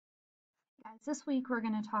This week we're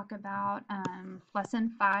going to talk about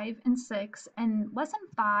lesson 5 and 6. And lesson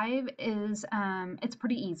 5 is it's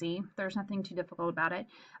pretty easy. There's nothing too difficult about it.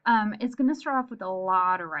 It's going to start off with a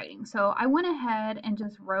lot of writing. So I went ahead and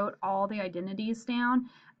just wrote all the identities down.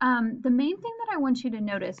 The main thing that I want you to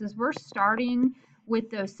notice is we're starting with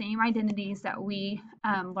those same identities that we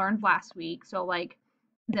learned last week. So like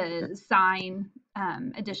the sign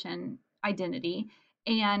addition identity.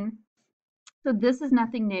 And so this is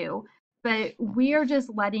nothing new, but we are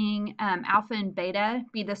just letting alpha and beta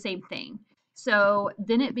be the same thing. So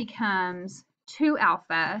then it becomes 2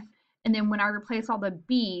 alpha, and then when I replace all the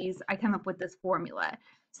b's, I come up with this formula.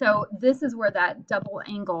 So this is where that double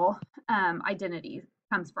angle identity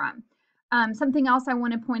comes from. Something else I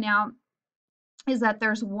want to point out is that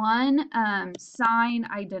there's one sine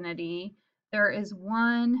identity, there is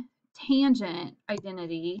one tangent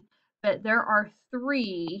identity, but there are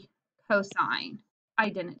 3 cosine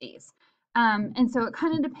identities. And so it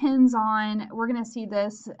kind of depends on, we're going to see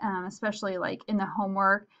this, especially like in the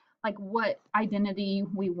homework, like what identity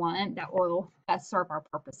we want that will best serve our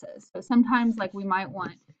purposes. So sometimes like we might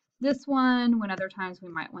want this one, when other times we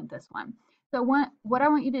might want this one. So what I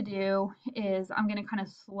want you to do is I'm going to kind of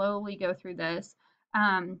slowly go through this.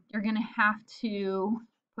 You're going to have to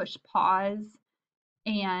push pause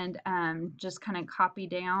and just kind of copy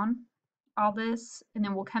down all this, and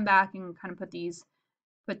then we'll come back and kind of put these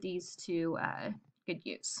to good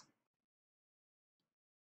use.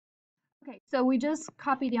 Okay, so we just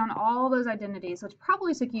copied down all those identities, which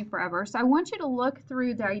probably took you forever. So I want you to look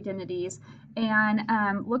through the identities and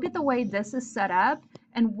look at the way this is set up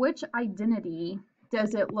and which identity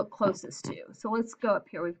does it look closest to. So let's go up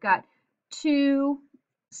here. We've got 2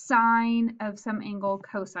 sine of some angle,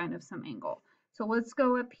 cosine of some angle. So let's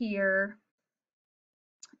go up here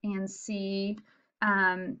and see.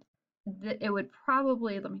 It would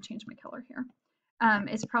probably, let me change my color here.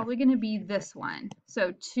 It's probably going to be this one.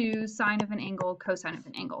 So 2 sine of an angle, cosine of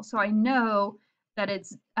an angle. So I know that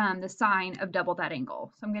it's the sine of double that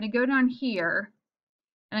angle. So I'm going to go down here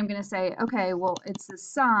and I'm going to say, okay, well, it's the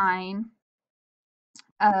sine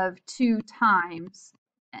of 2 times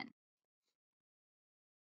n.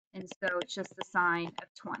 And so it's just the sine of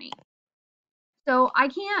 20. So I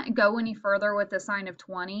can't go any further with the sine of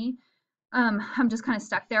 20. I'm just kind of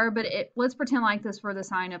stuck there, but let's pretend like this were the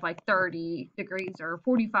sine of like 30 degrees or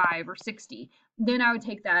 45 or 60. Then I would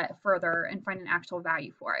take that further and find an actual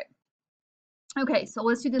value for it. Okay, so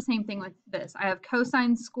let's do the same thing with this. I have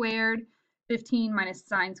cosine squared 15 minus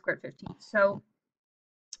sine squared 15. So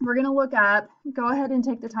we're going to look up, go ahead and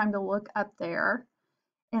take the time to look up there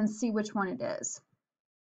and see which one it is.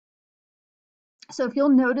 So if you'll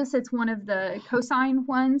notice, it's one of the cosine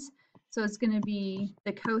ones. So it's going to be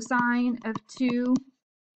the cosine of 2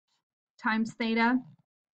 times theta.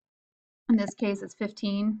 In this case, it's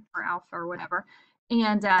 15 or alpha or whatever.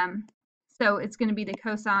 And so it's going to be the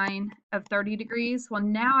cosine of 30 degrees. Well,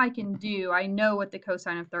 now I know what the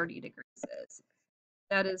cosine of 30 degrees is.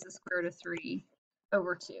 That is the square root of 3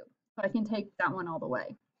 over 2. So I can take that one all the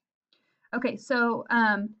way. Okay, so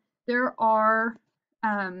there are,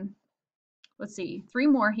 let's see, 3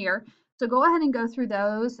 more here. So go ahead and go through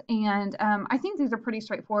those. And I think these are pretty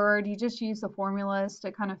straightforward. You just use the formulas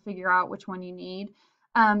to kind of figure out which one you need.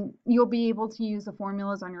 You'll be able to use the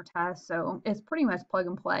formulas on your test. So it's pretty much plug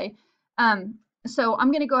and play. So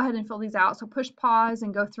I'm going to go ahead and fill these out. So push pause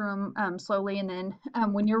and go through them slowly. And then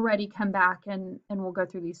when you're ready, come back and we'll go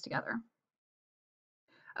through these together.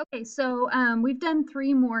 Okay, so we've done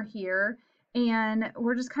 3 more here. And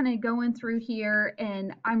we're just kind of going through here,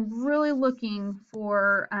 and I'm really looking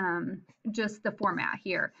for just the format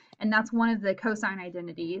here. And that's one of the cosine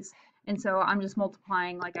identities. And so I'm just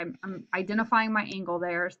multiplying, like I'm identifying my angle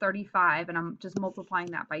there is 35, and I'm just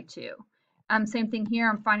multiplying that by 2. Same thing here,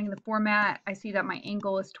 I'm finding the format. I see that my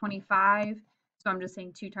angle is 25, so I'm just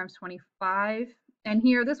saying 2 times 25. And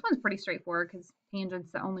here, this one's pretty straightforward because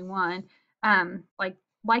tangent's the only one,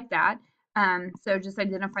 like that. So just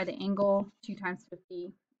identify the angle. 2 times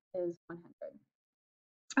 50 is 100.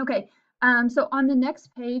 Okay, so on the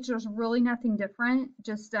next page, there's really nothing different.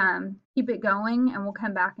 Just keep it going, and we'll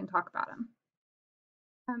come back and talk about them.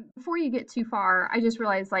 Before you get too far, I just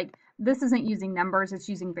realized like this isn't using numbers, it's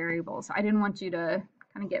using variables. I didn't want you to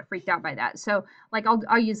kind of get freaked out by that. So like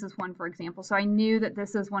I'll use this one for example. So I knew that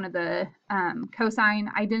this is one of the cosine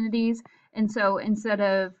identities. And so instead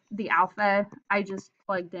of the alpha, I just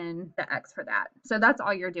plugged in the x for that. So that's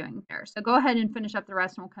all you're doing there. So go ahead and finish up the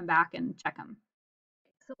rest and we'll come back and check them.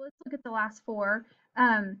 So let's look at the last 4.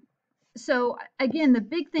 So again, the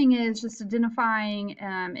big thing is just identifying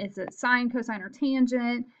is it sine, cosine, or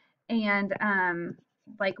tangent, and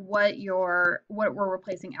like what we're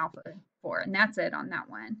replacing alpha for, and that's it on that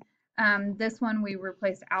one. This one we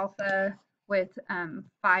replaced alpha with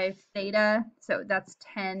 5 theta, so that's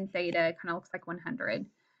 10 theta, kind of looks like 100.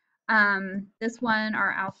 This one,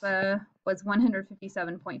 our alpha was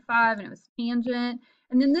 157.5 and it was tangent.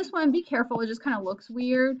 And then this one, be careful, it just kind of looks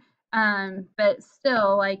weird. But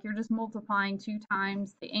still, like you're just multiplying 2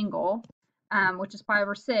 times the angle, which is pi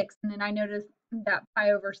over 6. And then I noticed that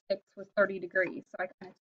pi over 6 was 30 degrees. So I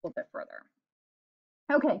kind of took a little bit further.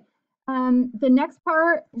 Okay. The next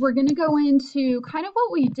part, we're going to go into kind of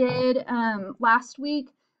what we did last week,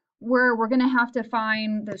 where we're going to have to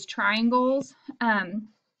find those triangles.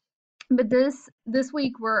 But this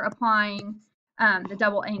week we're applying the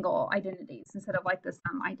double angle identities instead of like the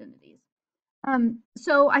sum identities.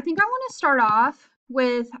 So I think I want to start off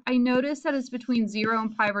with, I noticed that it's between 0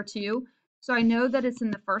 and pi over 2. So I know that it's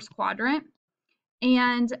in the first quadrant.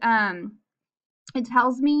 And it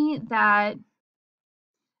tells me that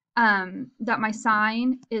that my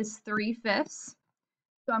sine is 3/5. So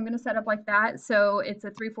I'm going to set up like that. So it's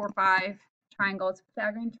a 3, 4, 5 triangle. It's a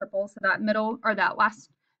Pythagorean triple. So that middle, or that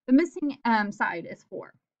last, the missing side is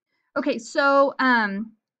 4. Okay, so I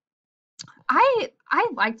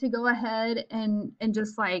like to go ahead and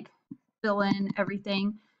just like fill in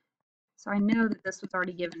everything. So I know that this was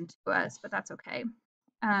already given to us, but that's okay.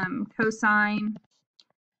 Cosine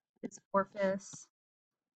is 4/5,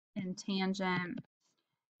 and tangent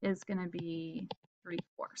is going to be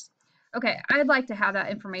 3/4. Okay, I'd like to have that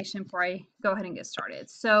information before I go ahead and get started.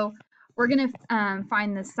 So we're going to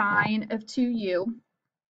find the sine of 2u.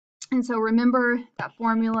 And so remember that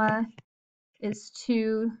formula is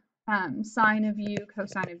 2 sine of u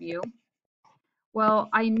cosine of u. Well,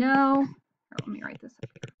 I know, let me write this up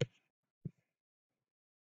here.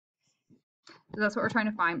 So that's what we're trying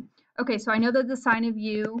to find. Okay, so I know that the sine of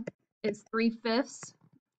u is 3/5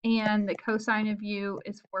 and the cosine of u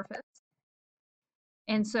is 4/5.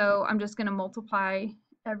 And so I'm just going to multiply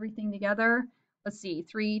everything together. Let's see,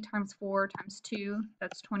 3 times 4 times 2,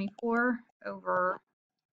 that's 24 over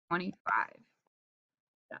 25.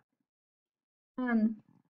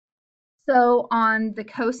 So on the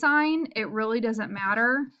cosine, it really doesn't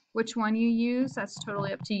matter which one you use. That's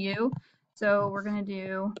totally up to you. So we're going to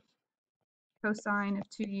do cosine of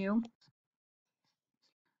 2u.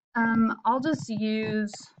 I'll just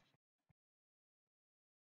use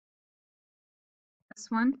this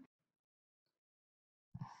one.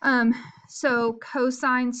 So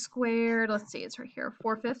cosine squared, let's see, it's right here,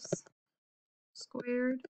 4/5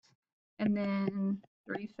 squared, and then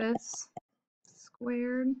 3/5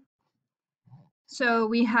 squared. So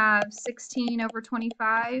we have 16 over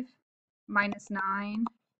 25 minus 9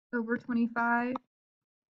 over 25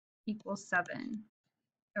 equals 7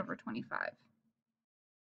 over 25.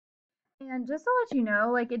 And just to let you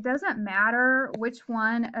know, like it doesn't matter which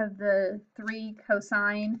one of the 3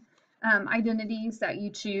 cosine identities that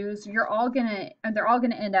you choose, they're all gonna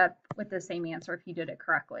end up with the same answer if you did it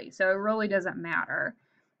correctly. So it really doesn't matter.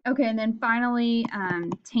 Okay, and then finally,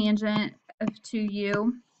 tangent of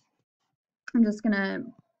 2u. I'm just gonna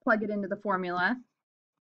plug it into the formula.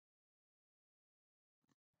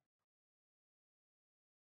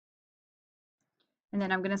 And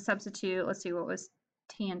then I'm gonna substitute, let's see, what was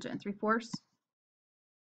tangent, 3/4?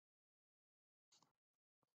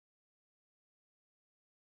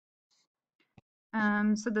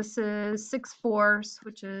 So this is 6/4,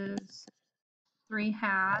 which is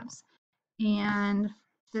 3/2, and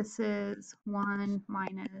this is 1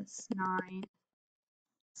 minus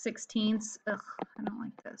 9/16. Ugh, I don't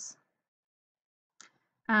like this.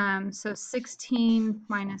 So 16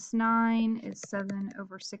 minus 9 is 7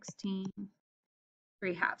 over 16,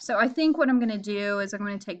 3/2. So I think what I'm going to do is I'm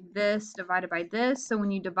going to take this divided by this. So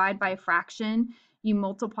when you divide by a fraction, you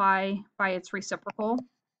multiply by its reciprocal.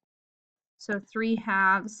 So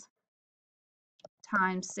 3/2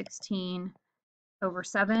 times 16 over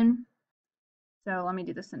 7. So let me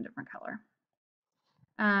do this in a different color.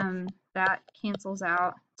 That cancels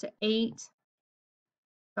out to 8.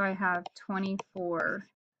 So I have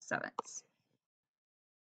 24/7.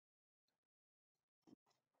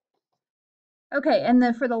 Okay, and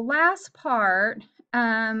then for the last part,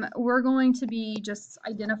 we're going to be just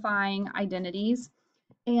identifying identities.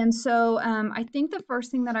 And so I think the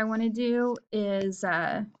first thing that I want to do is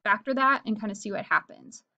factor that and kind of see what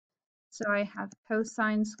happens. So I have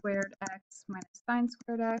cosine squared x minus sine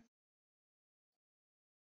squared x.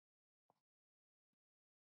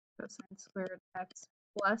 Cosine squared x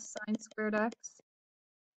plus sine squared x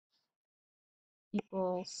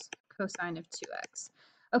equals cosine of 2x.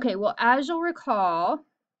 Okay, well, as you'll recall,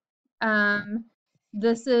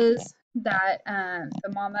 this is that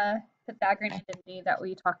the Mama Pythagorean identity that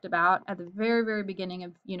we talked about at the very, very beginning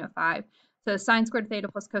of Unit 5. So sine squared theta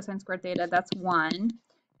plus cosine squared theta, that's 1.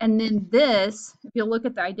 And then this, if you look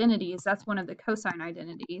at the identities, that's one of the cosine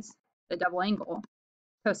identities, the double angle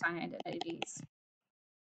cosine identities.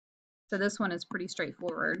 So this one is pretty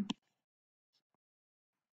straightforward.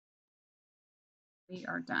 We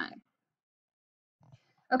are done.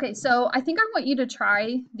 Okay, so I think I want you to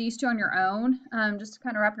try these two on your own, just to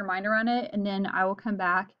kind of wrap your mind around it, and then I will come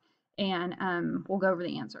back and we'll go over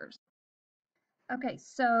the answers. Okay,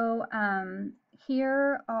 so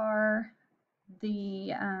here are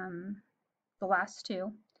the last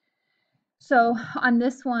two. So on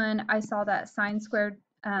this one, I saw that sine squared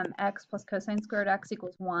x plus cosine squared x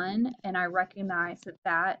equals 1, and I recognized that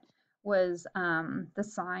that was the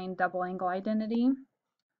sine double angle identity.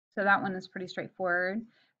 So that one is pretty straightforward.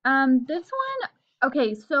 This one,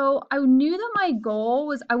 okay, so I knew that my goal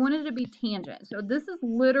was I wanted to be tangent. So this is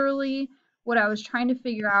literally what I was trying to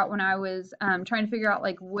figure out when I was trying to figure out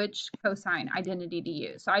like which cosine identity to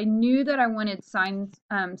use. So I knew that I wanted sine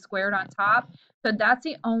squared on top. So that's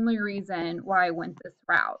the only reason why I went this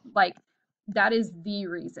route. Like that is the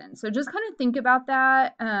reason. So just kind of think about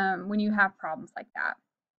that when you have problems like that.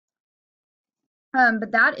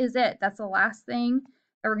 But that is it. That's the last thing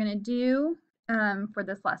that we're going to do for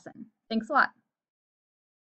this lesson. Thanks a lot.